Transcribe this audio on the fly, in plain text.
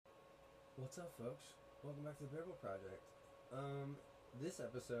What's up, folks? Welcome back to the Bearable Project. This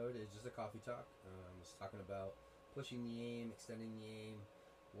episode is just a coffee talk. Just talking about pushing the aim, extending the aim,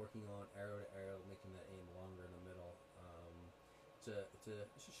 working on arrow to arrow, making that aim longer in the middle. It's a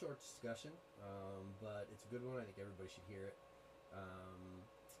short discussion, but it's a good one. I think everybody should hear it.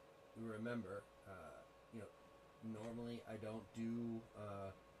 Remember, normally I don't do,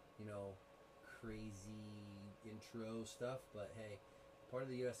 crazy intro stuff, but hey, part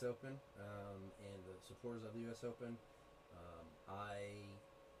of the U.S. Open and the supporters of the U.S. Open, I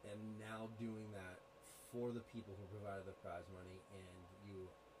am now doing that for the people who provided the prize money, and you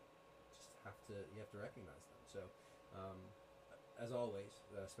have to recognize them. So, as always,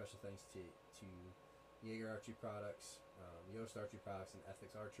 special thanks to Jaeger Archery Products, Yost Archery Products, and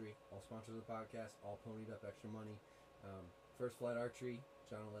Ethics Archery, all sponsors of the podcast, all ponied up extra money. First Flight Archery,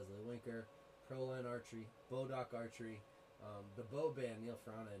 John and Leslie Winker, Proline Archery, Bodock Archery. The bow band, Neil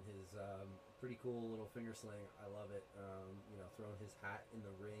Frana, and his pretty cool little finger sling. I love it. Throwing his hat in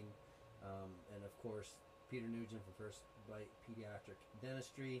the ring. And of course, Peter Nugent from First Bite Pediatric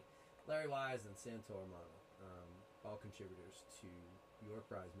Dentistry, Larry Wise, and Santo Armano. All contributors to your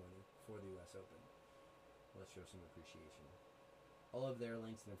prize money for the U.S. Open. Let's show some appreciation. All of their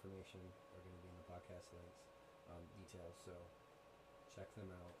links and information are going to be in the podcast links, details. So check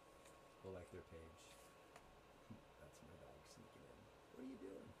them out. Go like their page. That's my dog sneaking in. What are you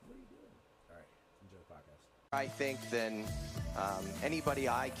doing? What are you doing? All right, enjoy the podcast. I think then anybody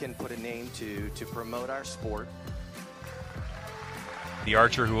I can put a name to promote our sport. The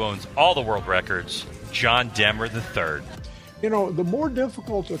archer who owns all the world records, John Demmer III. You know, the more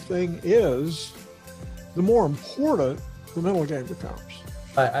difficult a thing is, the more important the mental game becomes.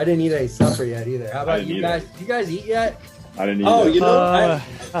 I didn't eat any supper yet either. How about you guys? Did you guys eat yet? I didn't eat I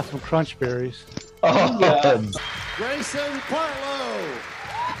got some crunch berries. Oh, yeah. Grayson Partlow.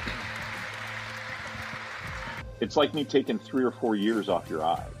 It's like me taking 3 or 4 years off your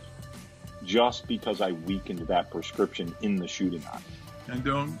eyes just because I weakened that prescription in the shooting eye. And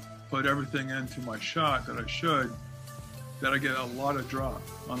don't put everything into my shot that I should, that I get a lot of drop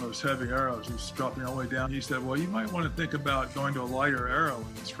on those heavy arrows. It's dropping all the way down. He said, well, you might want to think about going to a lighter arrow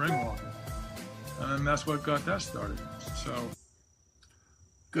and string walking. And that's what got that started. So,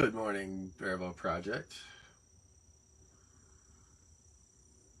 Good morning, Bearable Project.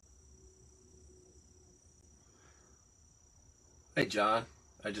 Hey, John.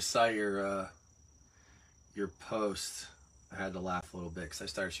 I just saw your post. I had to laugh a little bit because I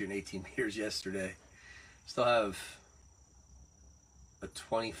started shooting 18 meters yesterday. Still have a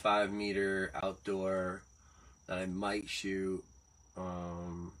 25 meter outdoor that I might shoot.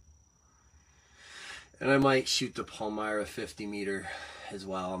 And I might shoot the Palmyra 50 meter as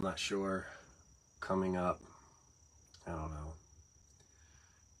well. I'm not sure. Coming up. I don't know.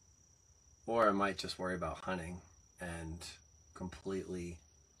 Or I might just worry about hunting and completely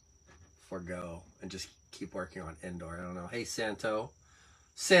forgo and just keep working on indoor. I don't know. Hey, Santo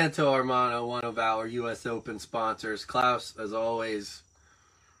Armano, one of our U.S. Open sponsors. Klaus, as always.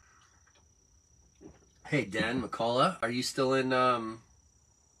 Hey, Dan McCullough, are you still in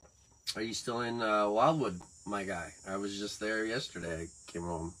Wildwood, my guy? I was just there yesterday. I came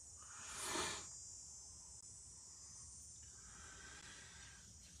home.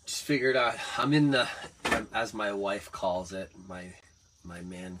 Just figured out I'm in the, as my wife calls it, my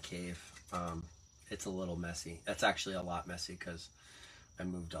man cave. It's a little messy. That's actually a lot messy because I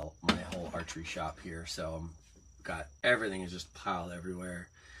moved my whole archery shop here, so got everything is just piled everywhere,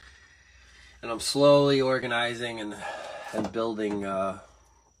 and I'm slowly organizing and building a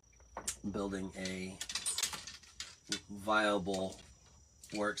viable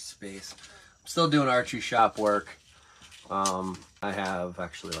workspace. I'm still doing archery shop work. I have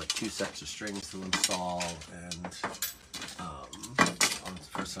actually like 2 sets of strings to install and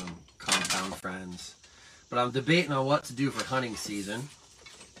for some compound friends, but I'm debating on what to do for hunting season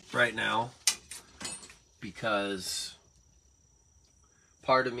right now, because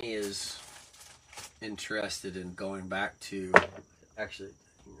part of me is interested in going back to actually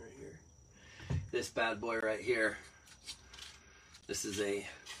right here, this bad boy right here. This is a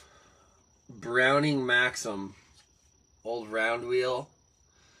Browning Maxim old round wheel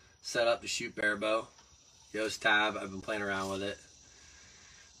set up to shoot barebow. Yost tab. I've been playing around with it.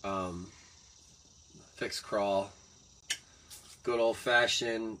 Fixed crawl, good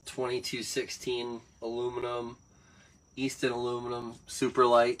old-fashioned 2216 aluminum, Easton aluminum, super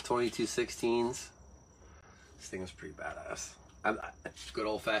light 2216s. This thing is pretty badass. Good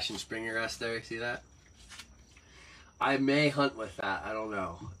old-fashioned Springer rest there. See that? I may hunt with that. I don't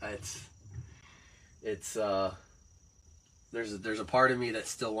know. There's a part of me that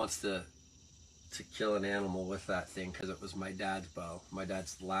still wants to to kill an animal with that thing because it was my dad's bow, my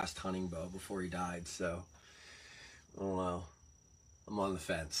dad's last hunting bow before he died. So I don't know. I'm on the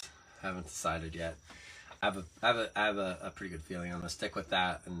fence. Haven't decided yet. I have a pretty good feeling I'm gonna stick with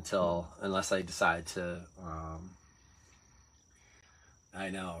that unless I decide to. I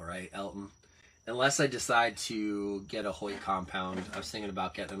know, right, Elton? Unless I decide to get a Hoyt compound. I was thinking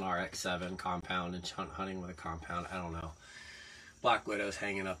about getting an RX-7 compound and hunting with a compound. I don't know. Black Widow's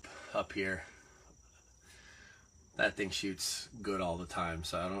hanging up here. That thing shoots good all the time,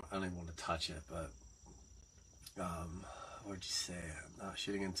 so I don't even want to touch it. But what'd you say? I'm not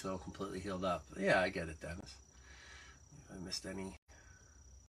shooting until completely healed up. Yeah, I get it, Dennis. If I missed any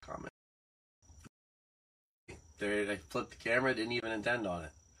comment. There, I flipped the camera. Didn't even intend on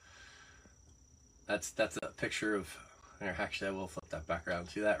it. That's a picture of. Actually, I will flip that back around.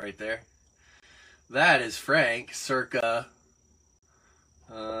 See that right there? That is Frank, circa.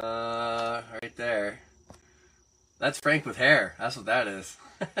 Right there. That's Frank with hair. That's what that is.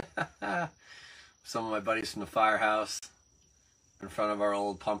 Some of my buddies from the firehouse in front of our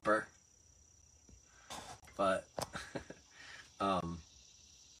old pumper. But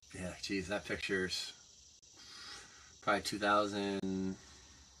yeah, geez, that picture's probably 2001.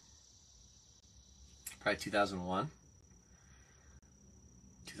 Probably 2001,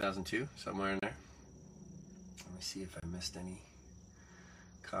 2002, somewhere in there. Let me see if I missed any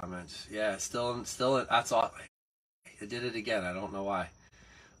comments. Yeah, still. That's all. I did it again. I don't know why.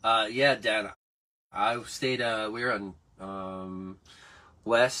 Yeah, Dan. I stayed. We were on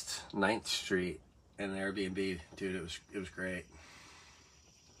West 9th Street in an Airbnb, dude. It was great.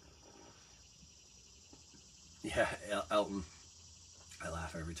 Yeah, Elton. I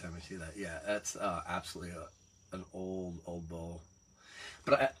laugh every time I see that. Yeah, that's absolutely an old bowl.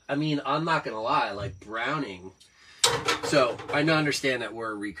 But I mean, I'm not gonna lie. Like Browning. So I understand that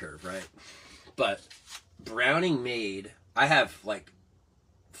we're a recurve, right? But Browning made. I have like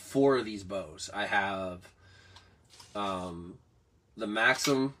 4 of these bows. I have the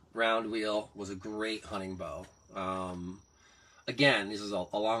Maxim round wheel was a great hunting bow. Again, this is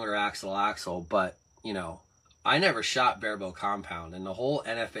a longer axle, but you know. I never shot barebow compound, and the whole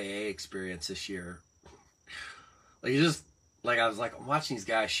NFAA experience this year, like I was like, I'm watching these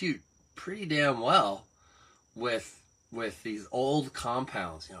guys shoot pretty damn well with these old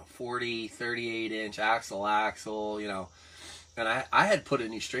compounds, you know, 40, 38 inch axle, you know, and I had put a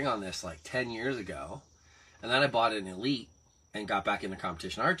new string on this like 10 years ago, and then I bought an Elite and got back into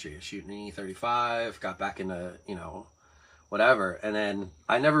competition archery, shooting an E35, got back into, you know, whatever, and then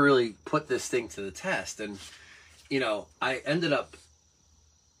I never really put this thing to the test, and you know, I ended up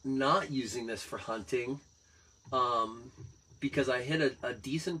not using this for hunting because I hit a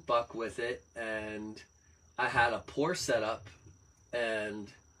decent buck with it, and I had a poor setup, and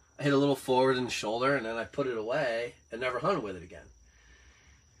I hit a little forward in the shoulder, and then I put it away and never hunted with it again.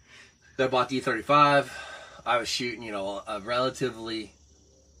 Then I bought the E35. I was shooting, you know, a relatively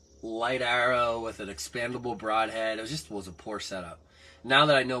light arrow with an expandable broadhead. It was a poor setup. Now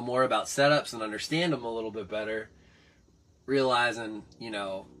that I know more about setups and understand them a little bit better, realizing, you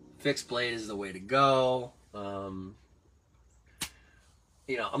know, fixed blade is the way to go.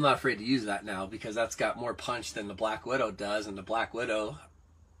 You know, I'm not afraid to use that now because that's got more punch than the Black Widow does, and the Black Widow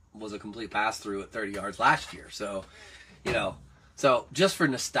was a complete pass-through at 30 yards last year. So, you know, so just for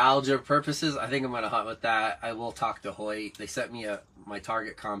nostalgia purposes, I think I'm going to hunt with that. I will talk to Hoyt. They sent me my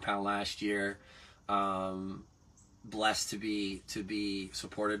Target compound last year. Blessed to be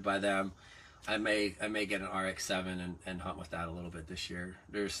supported by them. I may get an RX-7 and hunt with that a little bit this year.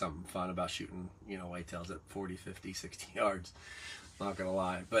 There's something fun about shooting, you know, whitetails at 40, 50, 60 yards. Not gonna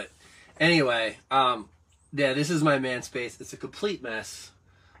lie. But anyway, yeah, this is my man space. It's a complete mess,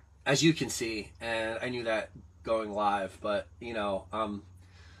 as you can see, and I knew that going live, but you know,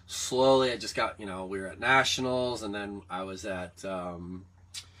 slowly I just got, you know, we were at Nationals, and then I was at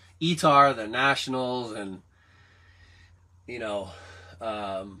ETAR, the Nationals, and you know,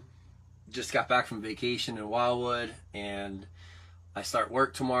 just got back from vacation in Wildwood, and I start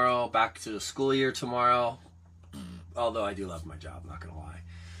work tomorrow, back to the school year tomorrow, although I do love my job, not gonna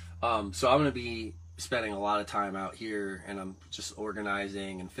lie. So I'm gonna be spending a lot of time out here, and I'm just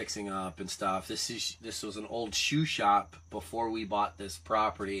organizing and fixing up and stuff. This was an old shoe shop before we bought this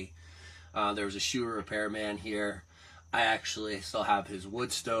property. There was a shoe repairman here. I actually still have his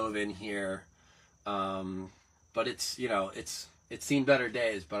wood stove in here, but it's, you know, it's seen better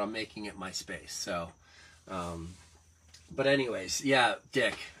days, but I'm making it my space. So, but anyways, yeah,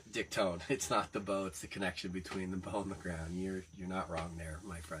 Dick Tone. It's not the bow; it's the connection between the bow and the ground. You're not wrong there,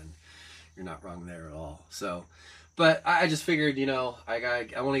 my friend. You're not wrong there at all. So, But I just figured, I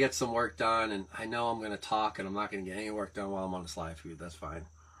want to get some work done, and I know I'm going to talk, and I'm not going to get any work done while I'm on this live feed. That's fine.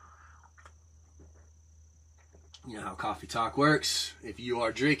 You know how Coffee Talk works. If you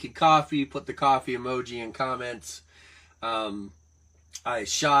are drinking coffee, put the coffee emoji in comments. I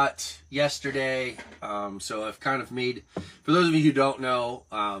shot yesterday, so I've kind of made, for those of you who don't know,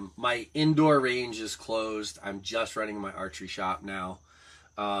 my indoor range is closed. I'm just running my archery shop now.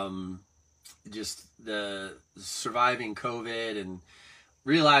 Just the surviving COVID and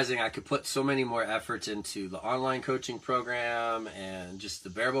realizing I could put so many more efforts into the online coaching program and just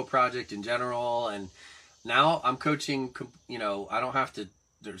the Bearable project in general. And now I'm coaching, I don't have to,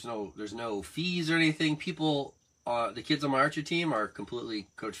 there's no fees or anything. People, the kids on my archery team are completely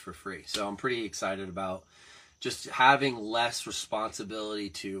coached for free. So I'm pretty excited about just having less responsibility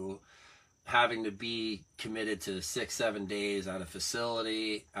to having to be committed to 6-7 days at a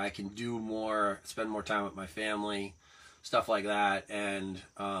facility. I can do more, spend more time with my family, stuff like that. And,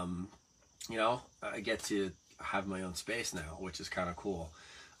 I get to have my own space now, which is kind of cool.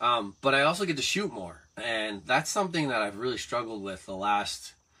 But I also get to shoot more. And that's something that I've really struggled with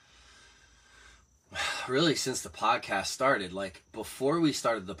really since the podcast started. Like, before we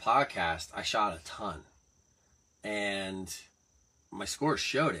started the podcast, I shot a ton. And my scores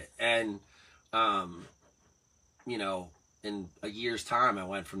showed it. And, in a year's time, I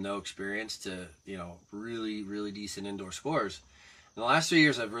went from no experience to, really, really decent indoor scores. In the last 3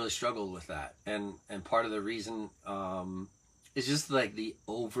 years, I've really struggled with that. And part of the reason is just like the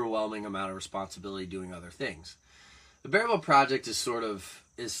overwhelming amount of responsibility doing other things. The Bearable project is sort of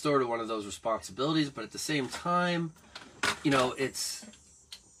one of those responsibilities, but at the same time, it's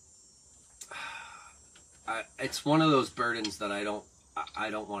one of those burdens that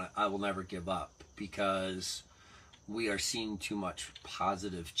I will never give up, because we are seeing too much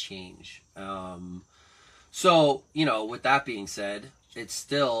positive change. So, with that being said, it's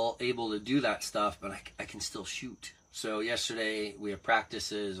still able to do that stuff, but I can still shoot. So yesterday we have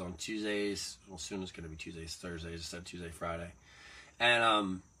practices on Tuesdays. Well, soon it's going to be Tuesdays, Thursdays. I just said Tuesday, Friday.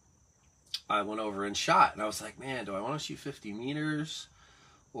 And I went over and shot. And I was like, man, do I want to shoot 50 meters?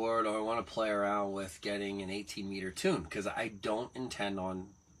 Or do I want to play around with getting an 18-meter tune? Because I don't intend on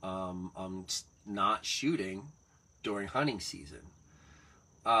not shooting during hunting season.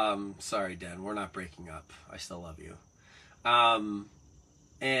 Sorry, Den, we're not breaking up. I still love you.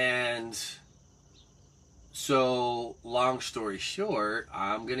 And so, long story short,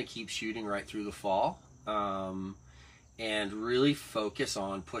 I'm going to keep shooting right through the fall, and really focus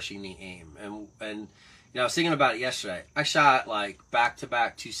on pushing the aim. And I was thinking about it yesterday. I shot like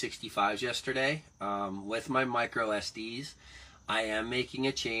back-to-back 265s yesterday with my micro SDs. I am making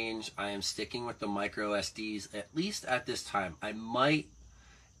a change. I am sticking with the micro SDs, at least at this time. I might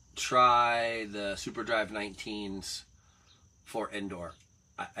try the Super Drive 19s for indoor.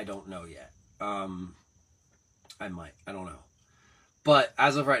 I don't know yet. I might. I don't know. But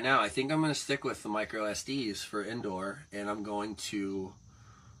as of right now, I think I'm going to stick with the micro SDs for indoor, and I'm going to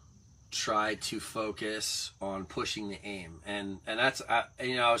try to focus on pushing the aim. And that's, I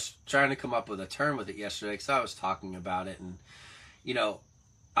was trying to come up with a term with it yesterday, because I was talking about it, and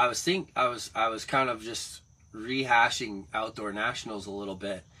I was kind of just rehashing outdoor nationals a little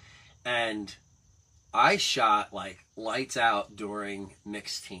bit, and I shot like lights out during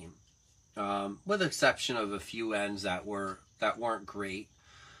mixed team, with the exception of a few ends that weren't great,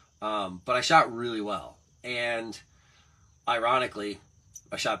 but I shot really well. And ironically,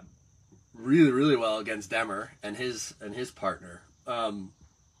 I shot really, really well against Demmer and his partner.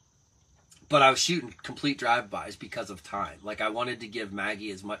 But I was shooting complete drive-bys because of time. Like, I wanted to give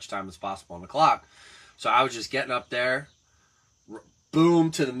Maggie as much time as possible on the clock. So I was just getting up there,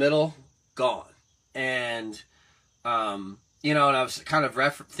 boom, to the middle, gone. And, and I was kind of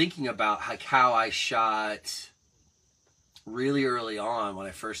thinking about like how I shot really early on when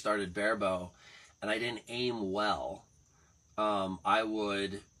I first started barebow, and I didn't aim well. I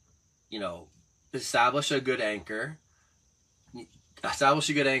would, establish a good anchor,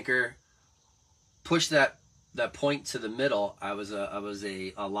 push that point to the middle. I was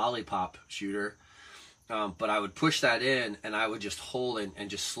a lollipop shooter, but I would push that in, and I would just hold it and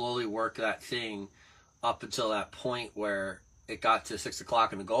just slowly work that thing up until that point where it got to 6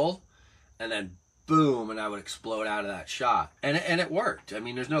 o'clock in the goal, and then boom, and I would explode out of that shot. And it worked. I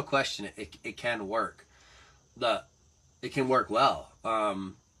mean, there's no question it can work. It can work well.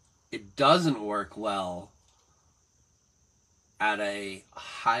 It doesn't work well at a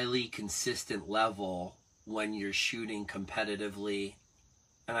highly consistent level when you're shooting competitively,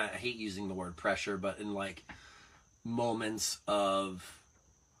 and I hate using the word pressure, but in like moments of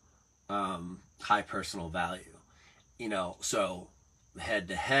high personal value. so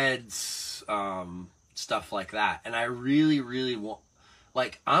head-to-heads, stuff like that. And I really, really want,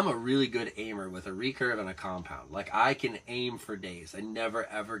 I'm a really good aimer with a recurve and a compound. I can aim for days. I never,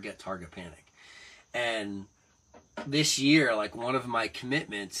 ever get target panic. And this year, one of my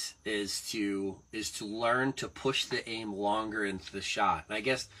commitments is to learn to push the aim longer into the shot. And I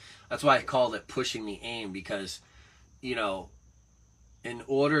guess that's why I called it pushing the aim, because, in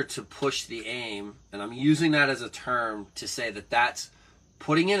order to push the aim, and I'm using that as a term to say that that's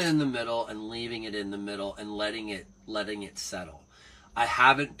putting it in the middle and leaving it in the middle and letting it settle. I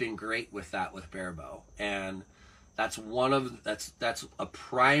haven't been great with that with barebow, and that's a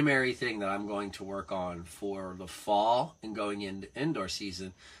primary thing that I'm going to work on for the fall and going into indoor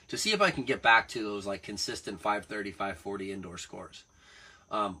season, to see if I can get back to those consistent 530, 540 indoor scores,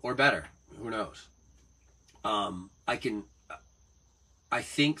 or better. Who knows? I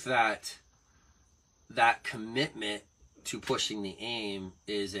think that commitment to pushing the aim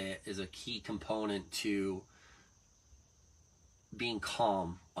is a key component to being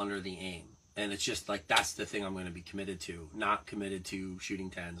calm under the aim. And it's just that's the thing I'm going to be committed to. Not committed to shooting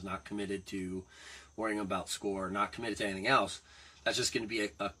tens, not committed to worrying about score, not committed to anything else. That's just going to be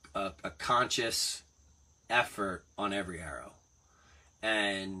a conscious effort on every arrow.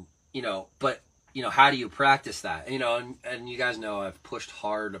 And, but, how do you practice that? And you guys know I've pushed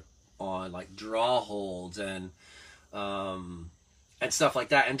hard on draw holds and stuff like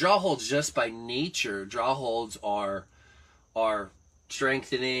that. And draw holds, just by nature, draw holds are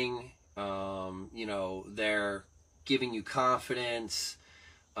strengthening. They're giving you confidence.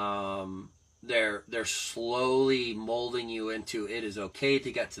 They're slowly molding you into, it is okay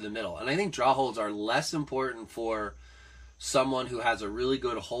to get to the middle. And I think draw holds are less important for someone who has a really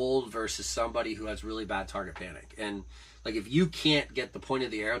good hold versus somebody who has really bad target panic. And if you can't get the point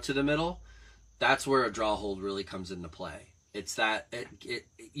of the arrow to the middle, that's where a draw hold really comes into play. It's that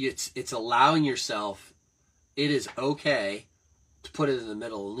it's allowing yourself, it is okay to put it in the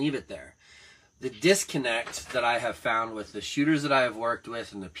middle and leave it there. The disconnect that I have found with the shooters that I have worked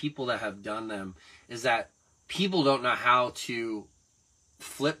with and the people that have done them is that people don't know how to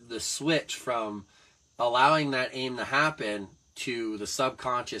flip the switch from allowing that aim to happen to the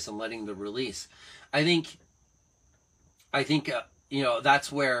subconscious and letting the release. I think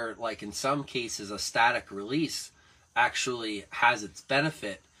that's where, in some cases, a static release actually has its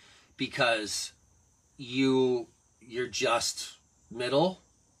benefit, because you're just middle,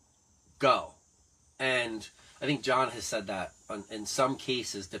 go. And I think John has said that in some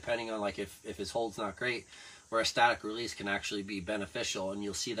cases, depending on if his hold's not great, where a static release can actually be beneficial, and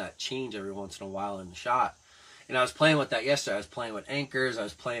you'll see that change every once in a while in the shot. And I was playing with that yesterday. I was playing with anchors. I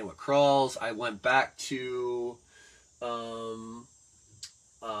was playing with crawls. I went back to I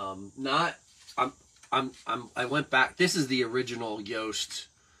went back. This is the original Yost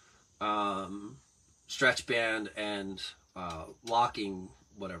stretch band and locking,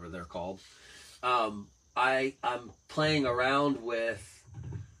 whatever they're called. I'm playing around with,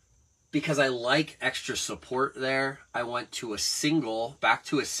 because I like extra support there. I went to back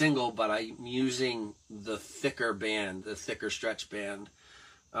to a single, but I'm using the thicker band, the thicker stretch band,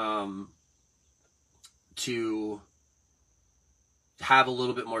 to have a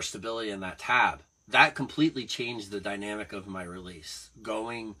little bit more stability in that tab. That completely changed the dynamic of my release,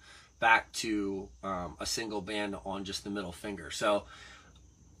 going back to a single band on just the middle finger. So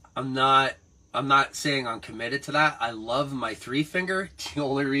I'm not saying I'm committed to that. I love my 3-finger. The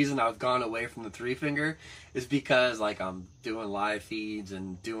only reason I've gone away from the 3-finger is because I'm doing live feeds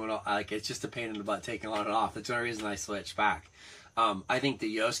and doing all, it's just a pain in the butt taking on and off. That's the only reason I switched back. I think the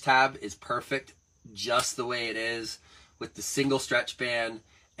Yost tab is perfect just the way it is, with the single stretch band,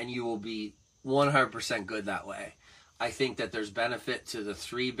 and you will be 100% good that way. I think that there's benefit to the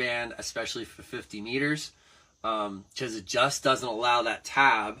 3-band, especially for 50 meters, because it just doesn't allow that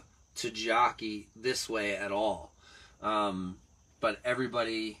tab to jockey this way at all. But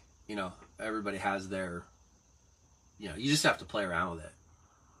everybody has their, you just have to play around with it.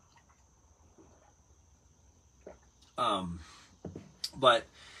 But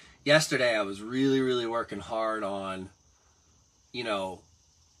yesterday I was really, really working hard on,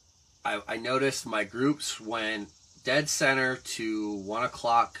 I noticed my groups went dead center to 1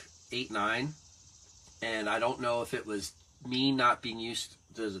 o'clock, 8, 9. And I don't know if it was me not being used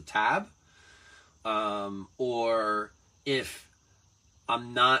to the tab, or if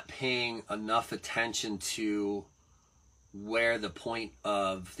I'm not paying enough attention to where the point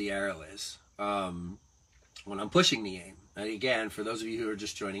of the arrow is when I'm pushing the aim. And again, for those of you who are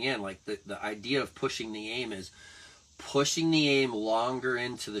just joining in, the idea of pushing the aim is pushing the aim longer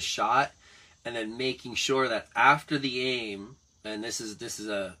into the shot and then making sure that after the aim, and this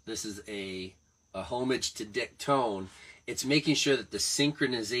is a homage to Dick Tone, it's making sure that the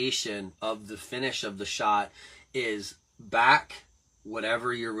synchronization of the finish of the shot is back,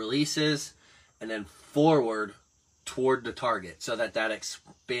 whatever your release is, and then forward toward the target, so that that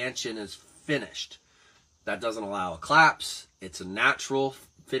expansion is finished. That doesn't allow a collapse. It's a natural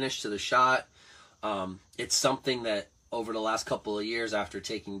finish to the shot. It's something that over the last couple of years, after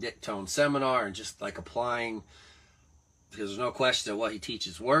taking Dick Tone's seminar and just like applying, because there's no question that what he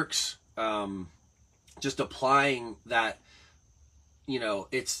teaches works, just applying that, you know,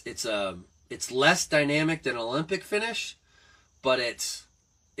 it's less dynamic than an Olympic finish, but it's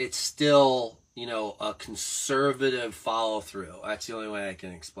still, you know, a conservative follow through. That's the only way I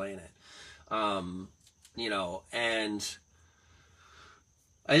can explain it. You know, and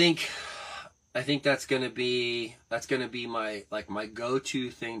I think that's gonna be my go-to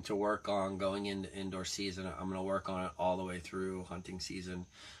thing to work on going into indoor season. I'm gonna work on it all the way through hunting season.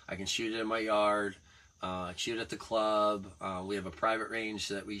 I can shoot it in my yard, shoot at the club. We have a private range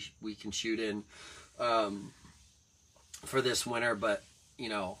that we can shoot in for this winter, but you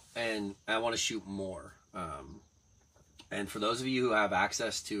know, and I want to shoot more. And for those of you who have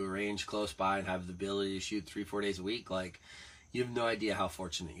access to a range close by and have the ability to shoot 3-4 days a week, like, you have no idea how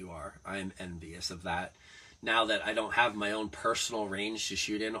fortunate you are. I am envious of that. Now that I don't have my own personal range to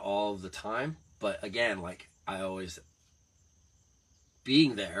shoot in all of the time, but again, like, I always,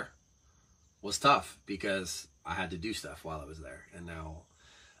 being there was tough because I had to do stuff while I was there, and now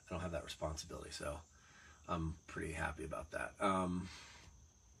I don't have that responsibility, so I'm pretty happy about that.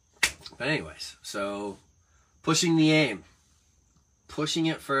 But anyways, so pushing the aim, pushing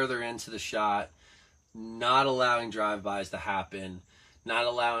it further into the shot, not allowing drive-bys to happen,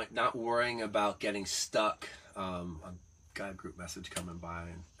 not worrying about getting stuck. I got a group message coming by,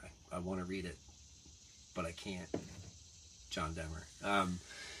 and I want to read it, but I can't. John Demmer.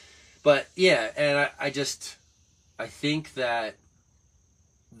 But yeah, and I think that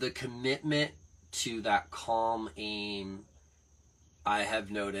the commitment to that calm aim, I have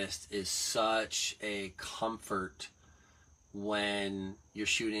noticed, is such a comfort when you're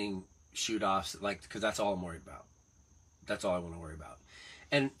shooting shoot-offs, like, because that's all I'm worried about. That's all I want to worry about.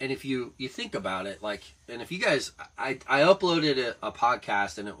 And if you think about it, like, and if you guys, I uploaded a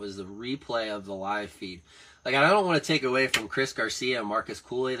podcast, and it was the replay of the live feed. Like, I don't want to take away from Chris Garcia and Marcus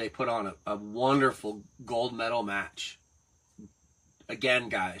Cooley. They put on a wonderful gold medal match. Again,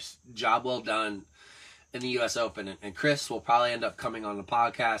 guys, job well done in the U.S. Open. And Chris will probably end up coming on the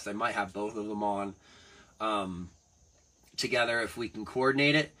podcast. I might have both of them on together if we can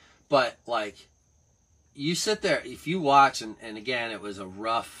coordinate it. But, like, you sit there, if you watch, and again, it was a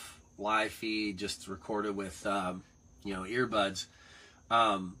rough live feed, just recorded with, you know, earbuds.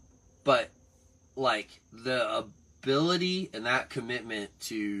 But, like, the ability and that commitment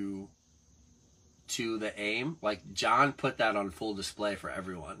to the aim, like, John put that on full display for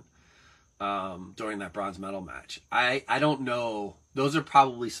everyone during that bronze medal match. I don't know. Those are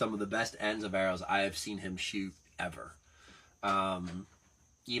probably some of the best ends of arrows I have seen him shoot ever.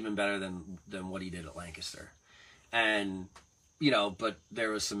 Even better than what he did at Lancaster. And, you know, but there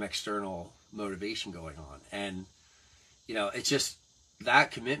was some external motivation going on. And, you know, it's just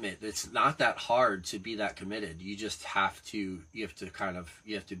that commitment. It's not that hard to be that committed. You just have to, you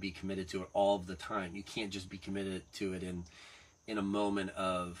have to be committed to it all of the time. You can't just be committed to it in a moment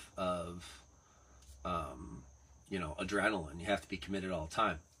of you know, adrenaline. You have to be committed all the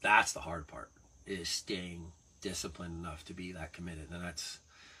time. That's the hard part, is staying disciplined enough to be that committed. And that's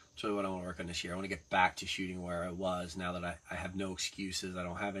really what I want to work on this year. I want to get back to shooting where I was, now that I have no excuses. I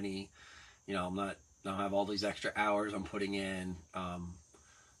don't have any, you know, I don't have all these extra hours I'm putting in.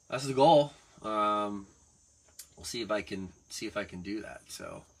 That's the goal. We'll see if I can do that.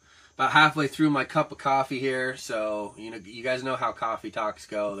 So about halfway through my cup of coffee here. So, you know, you guys know how coffee talks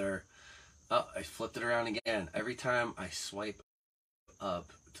go. I flipped it around again. Every time I swipe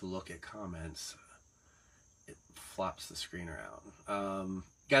up to look at comments, it flops the screen around.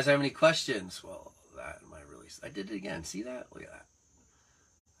 You guys have any questions? Well, that might release. I did it again. See that? Look at that.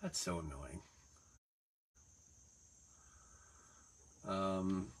 That's so annoying.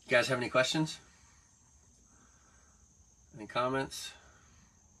 You guys have any questions? Any comments?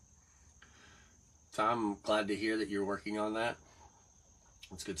 Tom, I'm glad to hear that you're working on that.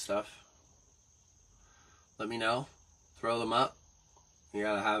 That's good stuff. Let me know. Throw them up. You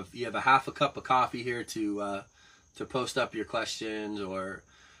have a half a cup of coffee here to post up your questions or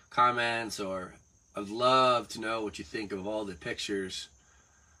comments, or I'd love to know what you think of all the pictures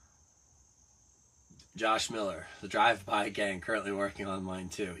Josh Miller, the drive-by gang, currently working on mine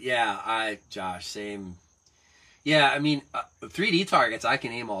too. Yeah, Josh, same. Yeah, I mean, 3D targets I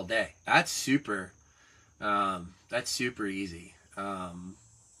can aim all day. That's super easy.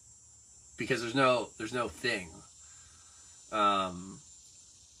 Because there's no thing.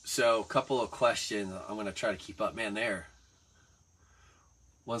 So a couple of questions. I'm gonna try to keep up. Man,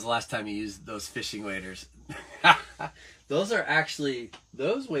 when's the last time you used those fishing waders? Those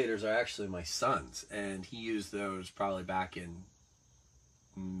waders are actually my son's, and he used those probably back in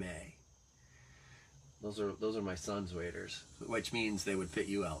May. Those are my son's waders, which means they would fit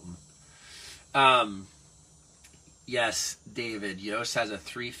you, Elton. Yes, David, Yoast has a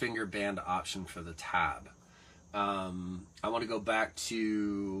 3-finger band option for the tab. I want to go back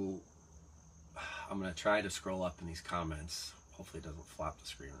to, I'm going to try to scroll up in these comments. Hopefully it doesn't flop the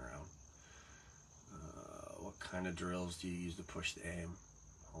screen around. What kind of drills do you use to push the aim?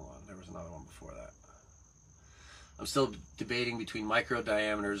 Hold on, there was another one before that. I'm still debating between micro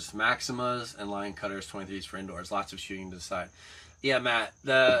diameters Maximas and line cutters 23s for indoors. Lots of shooting to decide. Yeah, Matt,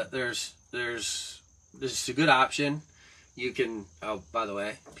 this is a good option. You can, oh, by the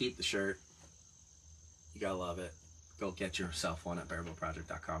way, Pete the shirt. You gotta love it. Go get yourself one at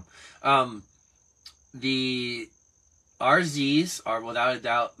bearbowproject.com. The RZs are without a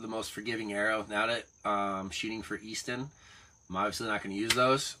doubt the most forgiving arrow. Now that I'm shooting for Easton, I'm obviously not going to use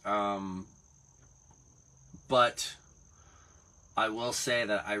those. But I will say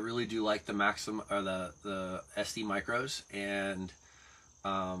that I really do like the Maxim or the SD micros, and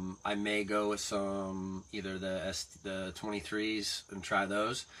I may go with some either the 23s and try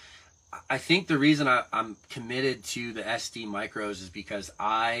those. I think the reason I'm committed to the SD micros is because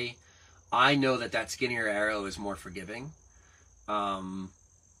I know that skinnier arrow is more forgiving.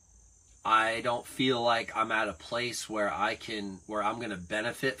 I don't feel like I'm at a place where I'm going to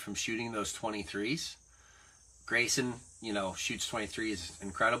benefit from shooting those 23s. Grayson, shoots 23s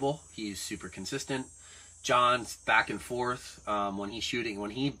incredible. He's super consistent. John's back and forth when he's shooting.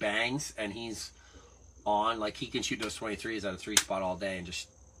 When he bangs and he's on, like, he can shoot those 23s at a 3-spot all day and just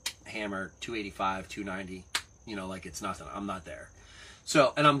hammer 285, 290, like it's nothing. I'm not there.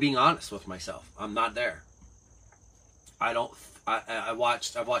 So, and I'm being honest with myself. I'm not there. I've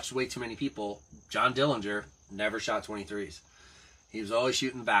watched way too many people. John Dillinger never shot 23s. He was always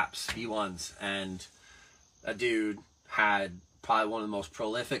shooting VAPs, V1s, and a dude had probably one of the most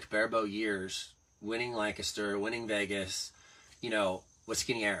prolific barebow years, winning Lancaster, winning Vegas, with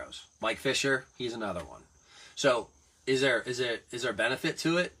skinny arrows. Mike Fisher, he's another one. So is there benefit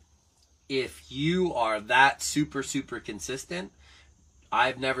to it? If you are that super, super consistent,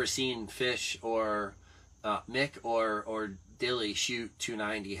 I've never seen Fish or Mick or Dilly shoot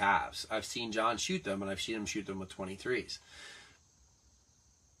 290 halves. I've seen John shoot them, and I've seen him shoot them with 23s.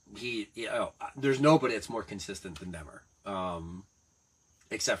 There's nobody that's more consistent than Demmer,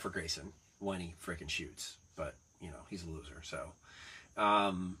 except for Grayson when he freaking shoots. But he's a loser. So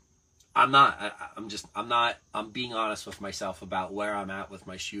I'm being honest with myself about where I'm at with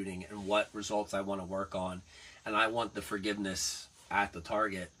my shooting and what results I want to work on, and I want the forgiveness at the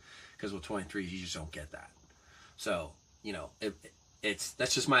target, because with 23s you just don't get that. So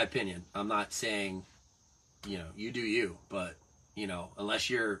that's just my opinion. I'm not saying you do you, but unless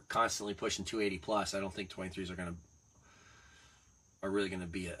you're constantly pushing 280 plus, I don't think 23s are really going to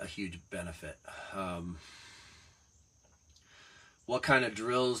be a huge benefit. What kind of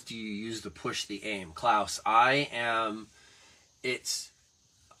drills do you use to push the aim? Klaus, I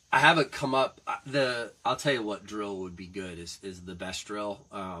haven't come up. I'll tell you what drill would be good is the best drill.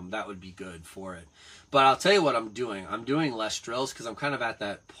 That would be good for it. But I'll tell you what I'm doing. I'm doing less drills because I'm kind of at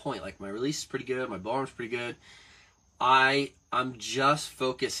that point. Like, my release is pretty good. My bow arm's pretty good. I'm just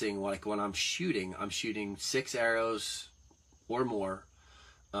focusing, like, when I'm shooting 6 arrows or more.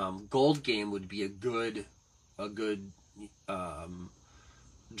 Gold Game would be a good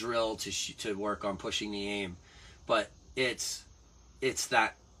drill to work on pushing the aim, but it's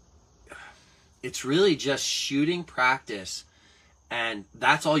really just shooting practice, and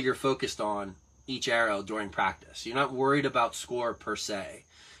that's all you're focused on each arrow during practice. You're not worried about score per se.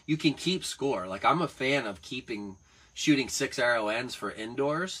 You can keep score. Like, I'm a fan of shooting 6 arrow ends for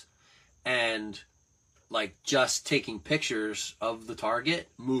indoors, and like just taking pictures of the target,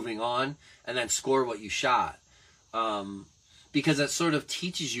 moving on, and then score what you shot. Because that sort of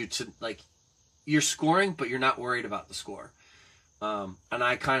teaches you to, like, you're scoring, but you're not worried about the score. And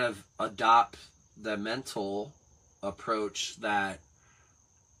I kind of adopt the mental approach that,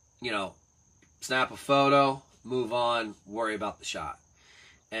 snap a photo, move on, worry about the shot.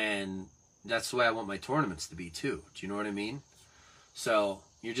 And that's the way I want my tournaments to be too. Do you know what I mean? So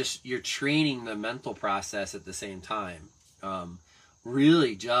You're training the mental process at the same time.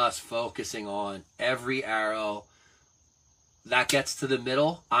 Really just focusing on every arrow that gets to the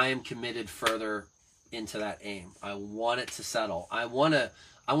middle. I am committed further into that aim. I want it to settle. I want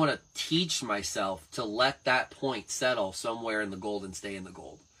to teach myself to let that point settle somewhere in the gold and stay in the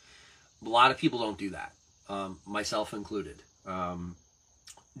gold. A lot of people don't do that, myself included.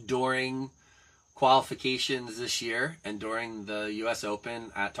 During qualifications this year and during the U.S.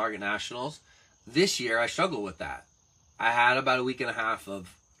 Open at Target Nationals this year, I struggled with that. I had about a week and a half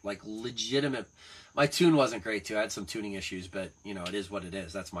of like legitimate. My tune wasn't great too. I had some tuning issues, but you know, it is what it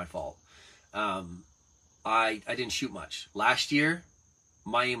is. That's my fault. I didn't shoot much last year.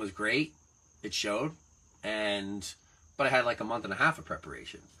 My aim was great. It showed, but I had like a month and a half of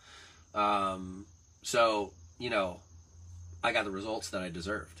preparation. So you know, I got the results that I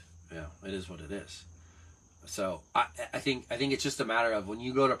deserved. Yeah, it is what it is. So I think it's just a matter of when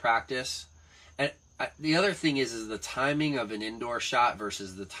you go to practice. And the other thing is the timing of an indoor shot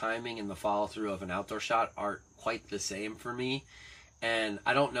versus the timing and the follow through of an outdoor shot aren't quite the same for me. And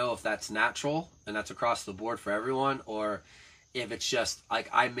I don't know if that's natural and that's across the board for everyone, or if it's just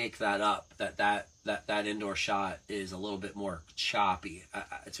like I make that up, that indoor shot is a little bit more choppy.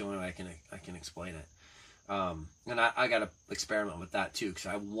 It's the only way I can explain it. And I got to experiment with that too, because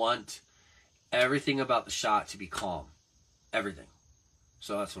I want everything about the shot to be calm. Everything.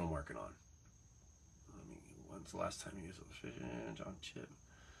 So that's what I'm working on. When's the last time you used a fishing on chip?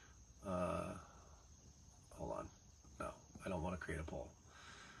 Hold on. No, I don't want to create a poll.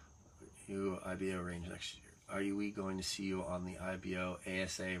 You IBO range next year. Are we going to see you on the IBO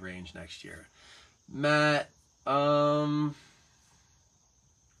ASA range next year? Matt, I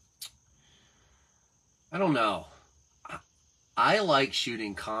don't know. I like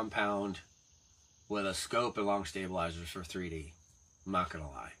shooting compound with a scope and long stabilizers for 3D. I'm not going to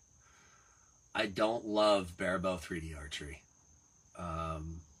lie. I don't love bare bow 3D archery.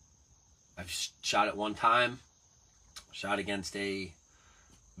 I've shot it one time. Shot against a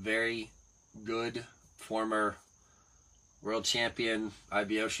very good former world champion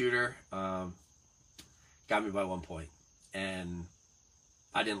IBO shooter. Got me by 1 point. And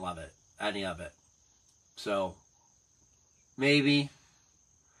I didn't love it. Any of it. So, maybe.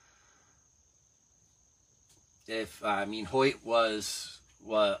 If, Hoyt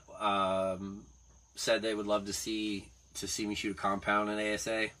said they would love to see me shoot a compound in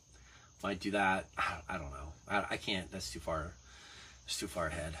ASA. Might do that. I don't know. I can't. That's too far. It's too far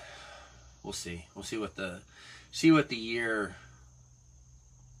ahead. We'll see. We'll see what the year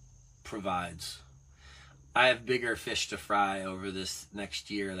provides. I have bigger fish to fry over this next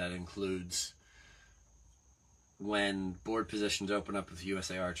year. That includes when board positions open up with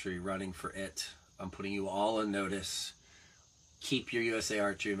USA Archery, running for it. I'm putting you all on notice. Keep your USA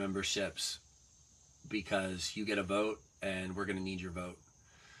Archery memberships because you get a vote and we're going to need your vote.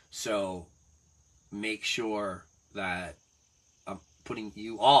 So make sure that I'm putting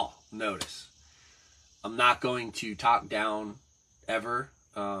you all notice. I'm not going to talk down ever.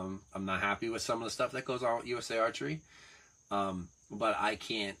 I'm not happy with some of the stuff that goes on with USA Archery. But I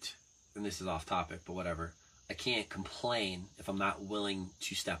can't, and this is off topic, but whatever. I can't complain if I'm not willing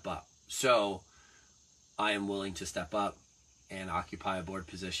to step up. So I am willing to step up and occupy a board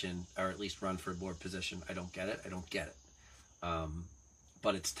position, or at least run for a board position. I don't get it.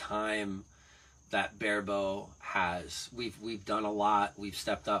 But it's time that Barebow has. We've done a lot. We've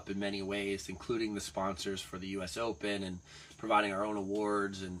stepped up in many ways, including the sponsors for the U.S. Open and providing our own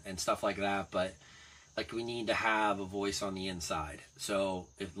awards and stuff like that. But like, we need to have a voice on the inside. So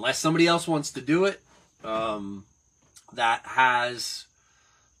unless somebody else wants to do it, that has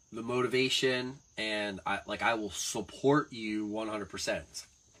the motivation, and I will support you 100%.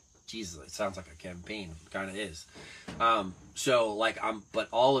 Jesus, it sounds like a campaign. It kind of is. But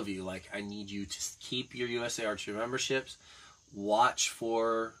all of you, I need you to keep your USA Archery memberships. Watch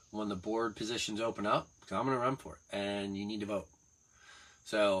for when the board positions open up, because I'm going to run for it, and you need to vote.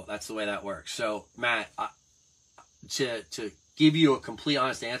 So that's the way that works. So Matt, to give you a complete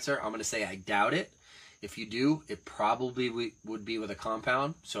honest answer, I'm going to say I doubt it. If you do, it probably would be with a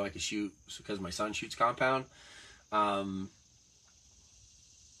compound, so I could shoot, because my son shoots compound.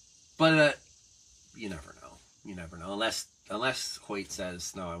 But you never know. You never know. Unless Hoyt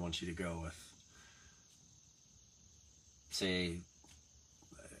says, no, I want you to go with, say,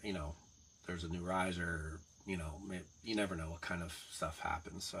 there's a new riser, you never know what kind of stuff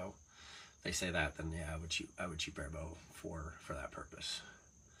happens. So they say that, then yeah, I would shoot Barebow for that purpose.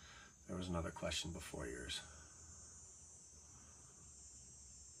 There was another question before yours.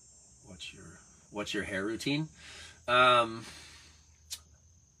 What's your hair routine?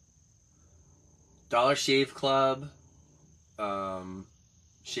 Dollar Shave Club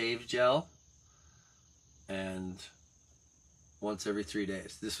shave gel, and once every 3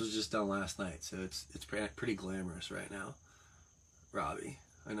 days. This was just done last night, so it's pretty glamorous right now. Robbie,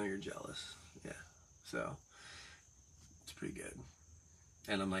 I know you're jealous. Yeah, so it's pretty good.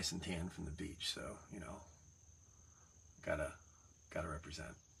 And I'm nice and tan from the beach, so you know, gotta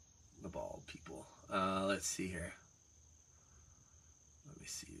represent the bald people. Let's see here. Let me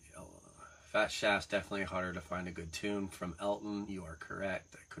see. Fat Shaft's definitely harder to find a good tune. From Elton, you are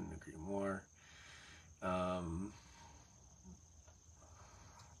correct. I couldn't agree more. Let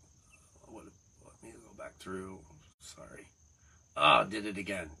me go back through. Sorry. Ah, did it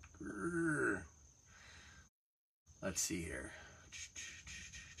again. Let's see here.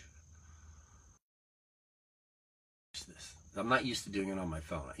 I'm not used to doing it on my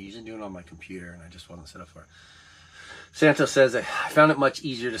phone. I usually do it on my computer, and I just wasn't set up for it. Santo says, I found it much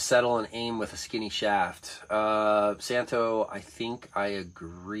easier to settle and aim with a skinny shaft. Santo, I think I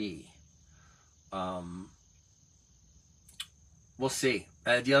agree. We'll see.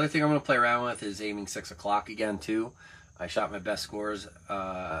 The other thing I'm going to play around with is aiming 6 o'clock again, too. I shot my best scores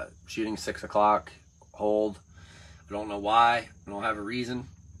shooting 6 o'clock, hold. I don't know why. I don't have a reason.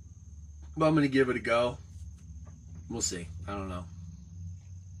 But I'm going to give it a go. We'll see. I don't know.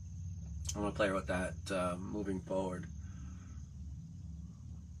 I'm going to play with that moving forward.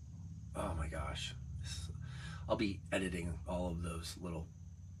 Oh my gosh. I'll be editing all of those little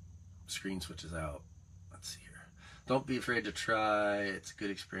screen switches out. Let's see here. Don't be afraid to try. It's a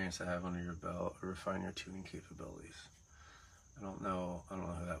good experience to have under your belt or refine your tuning capabilities. I don't know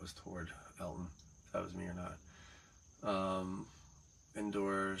who that was toward, Elton, if that was me or not.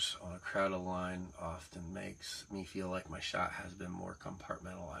 Indoors on a crowded line often makes me feel like my shot has been more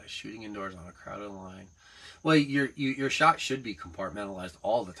compartmentalized. Shooting indoors on a crowded line, well, your shot should be compartmentalized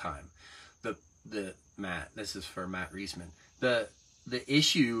all the time. Matt, this is for Matt Reisman. The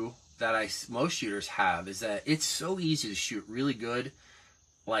issue that most shooters have is that it's so easy to shoot really good,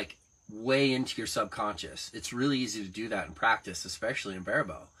 like way into your subconscious. It's really easy to do that in practice, especially in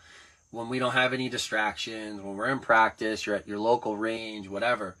barebow. When we don't have any distractions, when we're in practice, you're at your local range,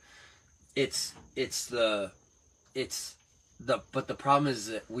 whatever. But the problem is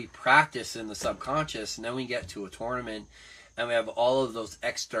that we practice in the subconscious, and then we get to a tournament, and we have all of those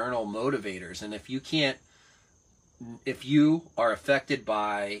external motivators. And if you are affected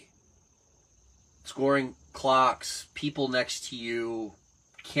by scoring clocks, people next to you,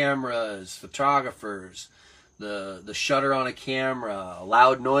 cameras, photographers, the shutter on a camera,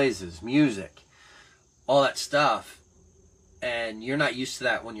 loud noises, music, all that stuff, and you're not used to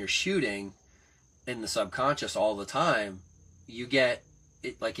that when you're shooting in the subconscious all the time, you get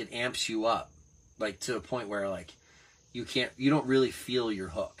it, like, it amps you up, like to a point where like you don't really feel your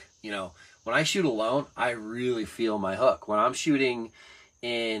hook. You know, when I shoot alone, I really feel my hook. When I'm shooting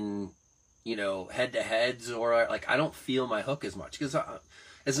in, you know, head-to-heads, or like, I don't feel my hook as much, because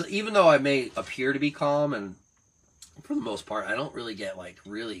even though I may appear to be calm, and for the most part, I don't really get like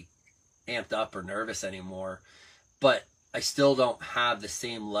really amped up or nervous anymore, but I still don't have the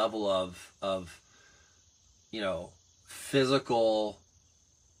same level of you know, physical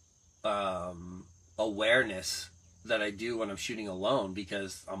awareness that I do when I'm shooting alone,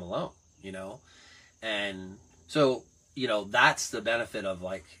 because I'm alone, you know. And so, you know, that's the benefit of,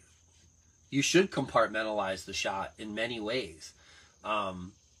 like, you should compartmentalize the shot in many ways.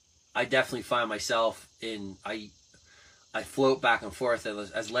 I definitely find myself I float back and forth,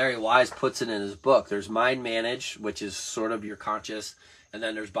 as Larry Wise puts it in his book. There's mind manage, which is sort of your conscious, and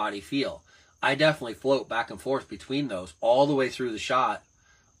then there's body feel. I definitely float back and forth between those all the way through the shot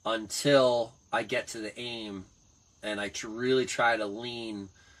until I get to the aim, and I really try to lean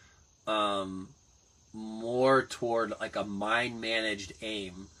more toward like a mind managed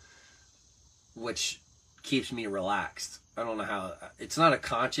aim, which keeps me relaxed. I don't know how. It's not a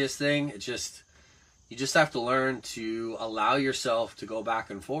conscious thing. It's just, you just have to learn to allow yourself to go back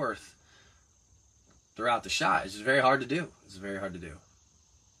and forth throughout the shot. It's just very hard to do. It's very hard to do.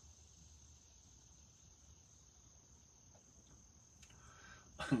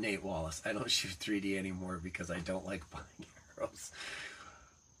 Nate Wallace, I don't shoot 3D anymore because I don't like buying arrows.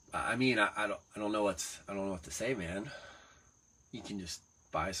 I mean, I don't know what to say, man. You can just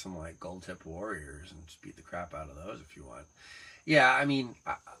buy some like gold tip warriors and just beat the crap out of those if you want. Yeah, I mean,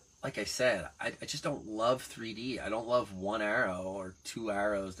 like I said, I just don't love 3D. I don't love one arrow or two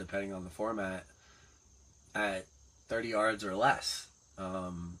arrows, depending on the format, at 30 yards or less.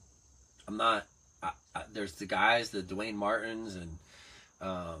 I'm not. There's the guys, the Dwayne Martins and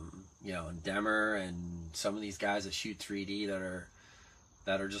you know, and Demmer and some of these guys that shoot 3D that are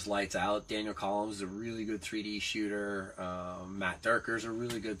that are just lights out. Daniel Collins is a really good 3D shooter. Matt Durker's a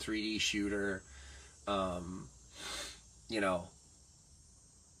really good 3D shooter. You know,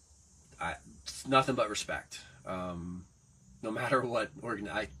 it's nothing but respect. No matter what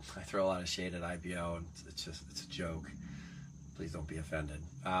I throw a lot of shade at IBO, and it's a joke. Please don't be offended.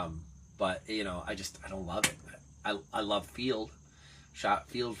 But you know, I don't love it. I love field. Shot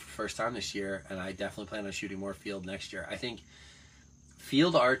field for first time this year, and I definitely plan on shooting more field next year. I think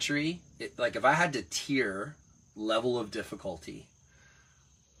field archery, like if I had to tier level of difficulty,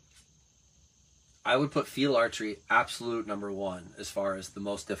 I would put field archery absolute number 1 as far as the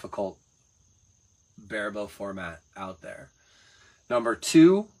most difficult barebow format out there. Number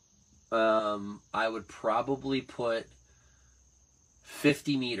 2, I would probably put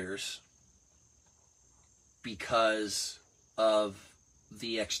 50 meters because of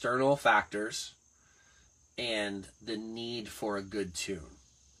the external factors and the need for a good tune.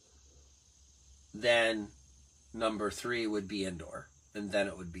 Then number 3 would be indoor, and then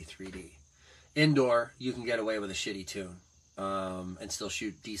it would be 3D. Indoor, you can get away with a shitty tune and still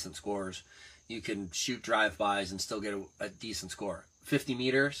shoot decent scores. You can shoot drive-bys and still get a decent score. 50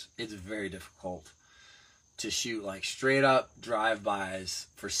 meters, it's very difficult to shoot like straight up drive-bys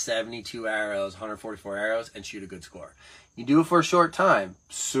for 72 arrows, 144 arrows, and shoot a good score. You do it for a short time,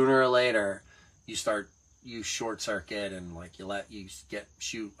 sooner or later, you short circuit and like you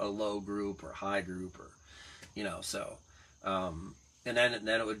shoot a low group or high group, or you know, so and then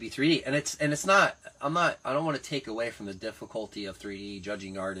it would be 3D. And it's not, I don't want to take away from the difficulty of 3D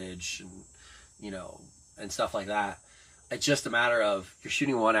judging yardage and you know and stuff like that. It's just a matter of you're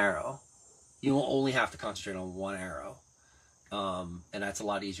shooting one arrow. You will only have to concentrate on one arrow, and that's a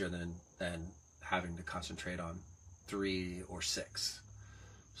lot easier than having to concentrate on 3 or 6.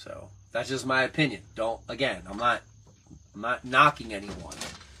 So that's just my opinion. I'm not knocking anyone.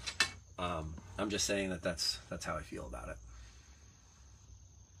 I'm just saying that's how I feel about it.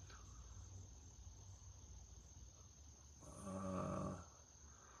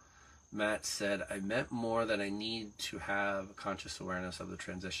 Matt said, I meant more that I need to have conscious awareness of the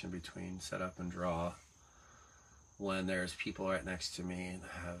transition between setup and draw when there's people right next to me and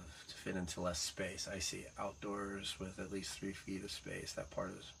have to fit into less space. I see outdoors with at least 3 feet of space. That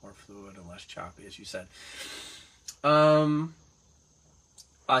part is more fluid and less choppy, as you said. I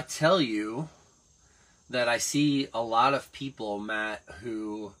tell you that I see a lot of people, Matt,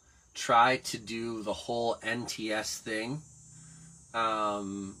 who try to do the whole NTS thing,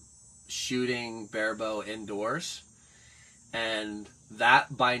 shooting barebow indoors, and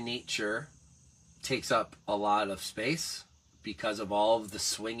that by nature takes up a lot of space because of all of the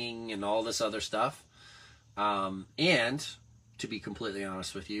swinging and all this other stuff. And to be completely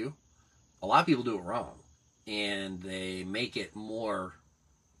honest with you, a lot of people do it wrong, and they make it more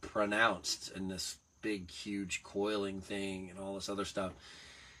pronounced in this big, huge coiling thing and all this other stuff.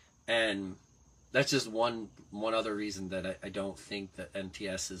 And that's just one other reason that I don't think that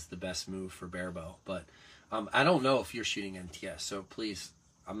NTS is the best move for barebow. But I don't know if you're shooting NTS, so please,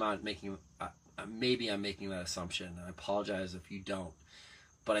 I'm not making, maybe I'm making that assumption. I apologize if you don't,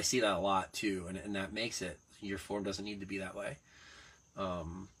 but I see that a lot too, and that makes it, your form doesn't need to be that way.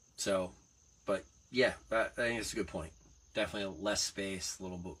 But yeah, I think it's a good point. Definitely less space, a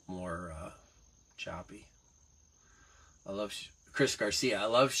little bit more choppy. I love Chris Garcia. I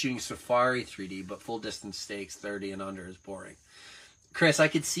love shooting Safari 3D, but full distance stakes 30 and under is boring. Chris, I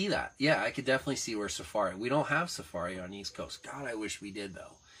could see that. Yeah, I could definitely see where Safari. We don't have Safari on East Coast. God, I wish we did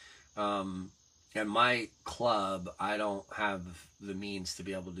though. At my club, I don't have the means to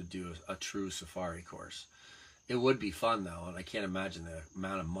be able to do a true Safari course. It would be fun though, and I can't imagine the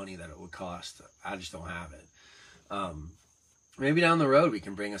amount of money that it would cost. I just don't have it. Maybe down the road we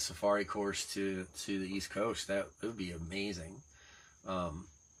can bring a Safari course to the East Coast. That would be amazing.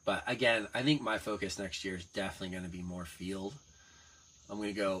 But again, I think my focus next year is definitely going to be more field. I'm going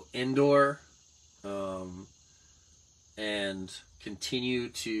to go indoor, and continue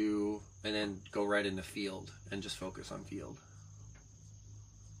to, and then go right into field and just focus on field.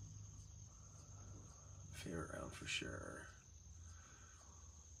 Favorite round for sure.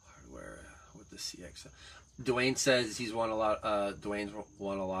 Hardware with the CX. Dwayne says he's won a lot. Dwayne's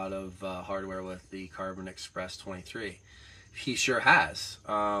won a lot of hardware with the Carbon Express 23. He sure has.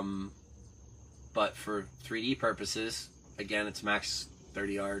 But for 3D purposes, again, it's max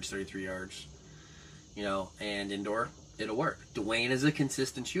 30 yards, 33 yards, you know, and indoor, it'll work. Dwayne is a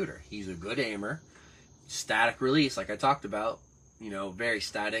consistent shooter. He's a good aimer. Static release, like I talked about, you know, very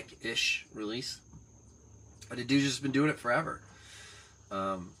static-ish release. But the dude's just been doing it forever.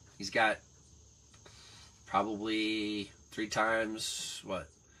 He's got probably 3 times. What?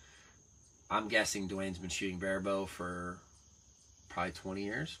 I'm guessing Dwayne's been shooting barebow for probably 20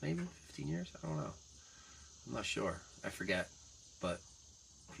 years, maybe 15 years. I don't know. I'm not sure. I forget, but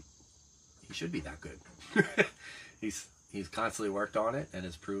he should be that good. He's constantly worked on it and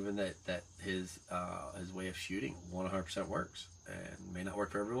has proven that his way of shooting 100% works. And may not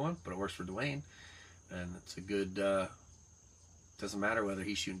work for everyone, but it works for Dwayne. And it's a good. Doesn't matter whether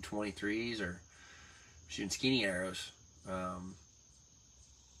he's shooting 23s or shooting skinny arrows.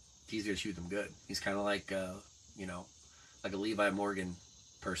 He's gonna shoot them good. He's kind of like like a Levi Morgan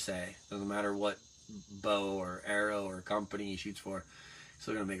per se. Doesn't matter what bow or arrow or company he shoots for, he's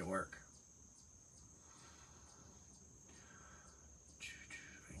still gonna make it work. I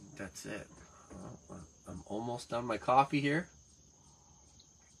think that's it. I'm almost done my coffee here.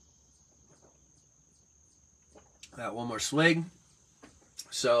 Got one more swig.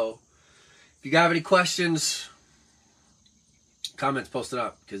 So, if you have any questions, comments, post it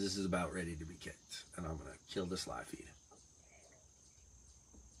up, because this is about ready to be kicked. And I'm going to kill this live feed.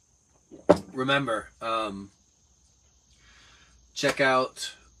 Remember, check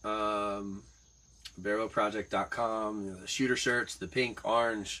out barrowproject.com. The shooter shirts, the pink,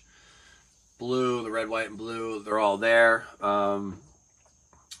 orange, blue, the red, white, and blue, they're all there.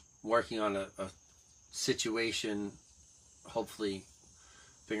 Working on a situation, hopefully,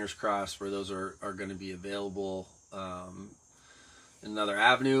 fingers crossed, where those are going to be available in another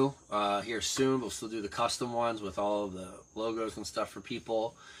avenue here soon. We'll still do the custom ones with all of the logos and stuff for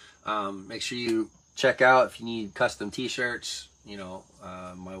people. Make sure you check out if you need custom t-shirts.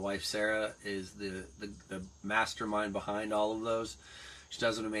 My wife Sarah is the mastermind behind all of those. She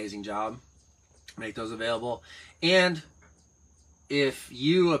does an amazing job. Make those available. And if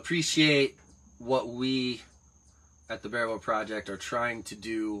you appreciate what we at the Barebow Project are trying to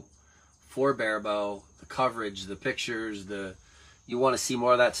do for barebow, the coverage, the pictures, you want to see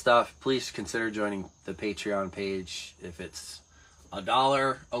more of that stuff, please consider joining the Patreon page. If it's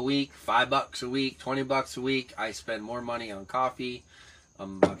 $1 a week, $5 a week, $20 a week, I spend more money on coffee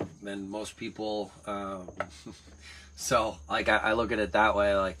than most people. So I look at it that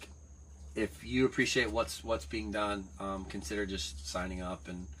way. Like, if you appreciate what's being done, consider just signing up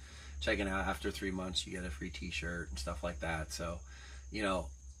and checking out. After 3 months, you get a free t-shirt and stuff like that. So,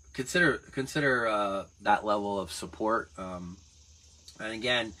 consider that level of support. And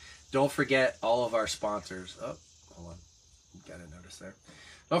again, don't forget all of our sponsors. Oh, hold on. Got a notice there.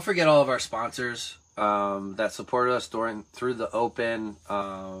 Don't forget all of our sponsors that supported us through the open,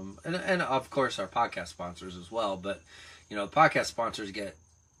 and of course our podcast sponsors as well. But podcast sponsors get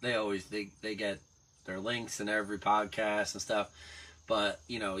their links in every podcast and stuff. But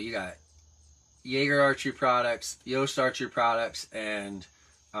you got Jaeger Archery Products, Yost Archery Products, and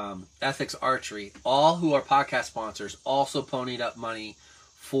Ethics Archery, all who are podcast sponsors, also ponied up money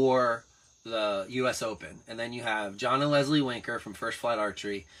for the U.S. Open. And then you have John and Leslie Winker from First Flight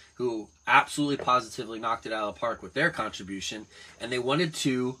Archery, who absolutely positively knocked it out of the park with their contribution, and they wanted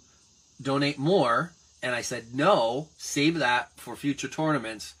to donate more, and I said no, save that for future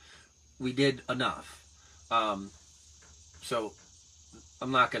tournaments. We did enough. So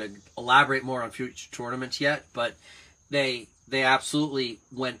I'm not going to elaborate more on future tournaments yet, but they absolutely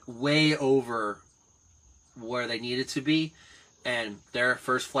went way over where they needed to be. And their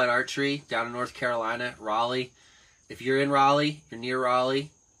First Flight Archery down in North Carolina, Raleigh. If you're in Raleigh, you're near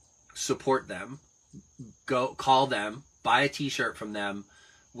Raleigh, support them. Go call them, buy a t-shirt from them.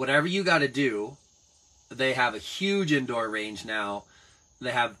 Whatever you got to do. They have a huge indoor range now.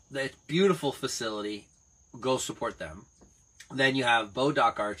 They have a beautiful facility. Go support them. Then you have Bow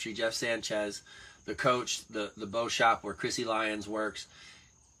Dock Archery, Jeff Sanchez, the coach, the bow shop where Chrissy Lyons works.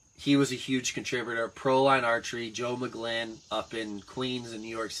 He was a huge contributor. Proline Archery, Joe McGlynn up in Queens in New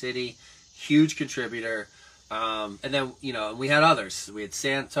York City, huge contributor. And then, we had others. We had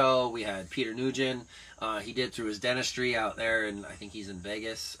Santo, we had Peter Nugent. He did through his dentistry out there, and I think he's in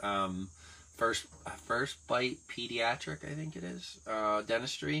Vegas. First Bite Pediatric, I think it is,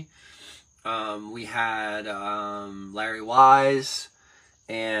 dentistry. We had Larry Wise,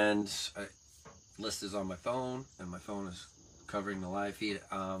 and list is on my phone, and my phone is covering the live feed.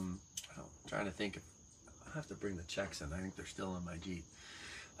 I'm trying to think if I have to bring the checks in. I think they're still in my Jeep.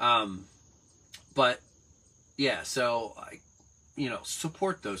 But yeah, so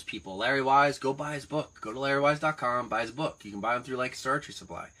support those people. Larry Wise, go buy his book. Go to LarryWise.com, buy his book. You can buy them through Lancaster Archery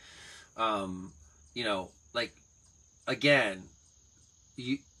Supply. Again,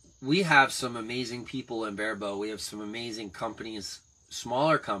 we have some amazing people in barebow. We have some amazing companies,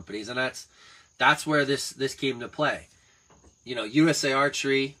 smaller companies, and that's where this came to play. USA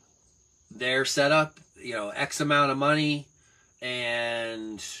Archery, their setup X amount of money,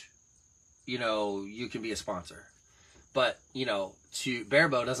 and you can be a sponsor. But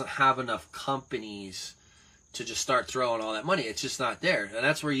Barebow doesn't have enough companies to just start throwing all that money. It's just not there, and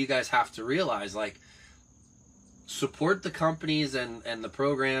that's where you guys have to realize, like, support the companies and the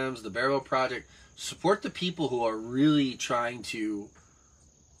programs, the Barebow Project. Support the people who are really trying to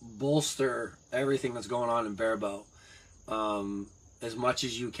bolster everything that's going on in Barebow as much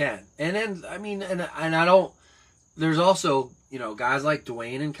as you can. And then, I don't, there's also, guys like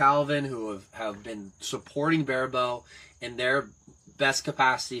Dwayne and Calvin who have been supporting Barebow in their best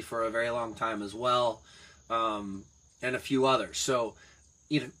capacity for a very long time as well, and a few others. So,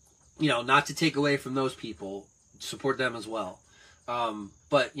 not to take away from those people, support them as well.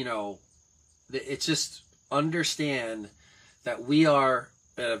 But, it's just understand that we are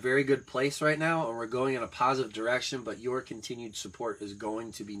at a very good place right now, and we're going in a positive direction, but your continued support is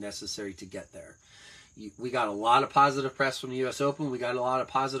going to be necessary to get there. We got a lot of positive press from the U.S. Open. We got a lot of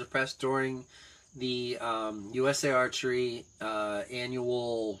positive press during the USA Archery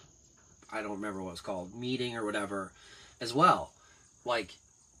annual, I don't remember what it's called, meeting or whatever, as well. Like,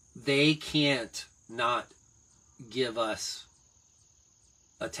 they can't not give us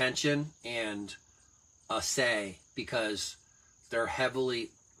attention and a say, because we are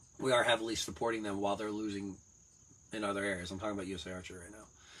heavily supporting them while they're losing in other areas. I'm talking about USA Archery right now.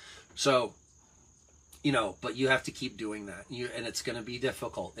 So, but you have to keep doing that. And it's going to be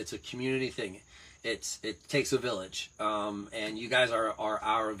difficult. It's a community thing. It takes a village. And you guys are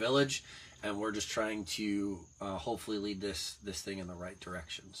our village, and we're just trying to hopefully lead this thing in the right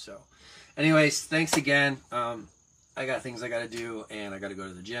direction. So, anyways, thanks again. I got things I got to do, and I got to go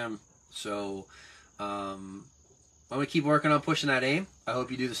to the gym. So, I'm going to keep working on pushing that aim. I hope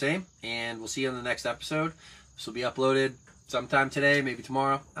you do the same, and we'll see you in the next episode. This will be uploaded sometime today, maybe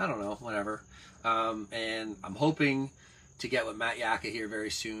tomorrow. I don't know, whatever. And I'm hoping to get with Matt Yaka here very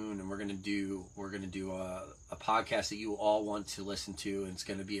soon, and we're gonna do a podcast that you all want to listen to, and it's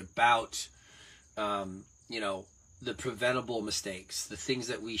gonna be about the preventable mistakes, the things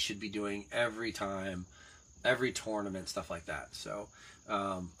that we should be doing every time, every tournament, stuff like that. So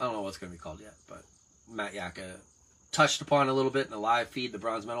I don't know what it's gonna be called yet, but Matt Yaka touched upon a little bit in the live feed, the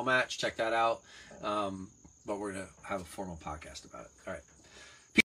bronze medal match. Check that out. But we're gonna have a formal podcast about it. All right.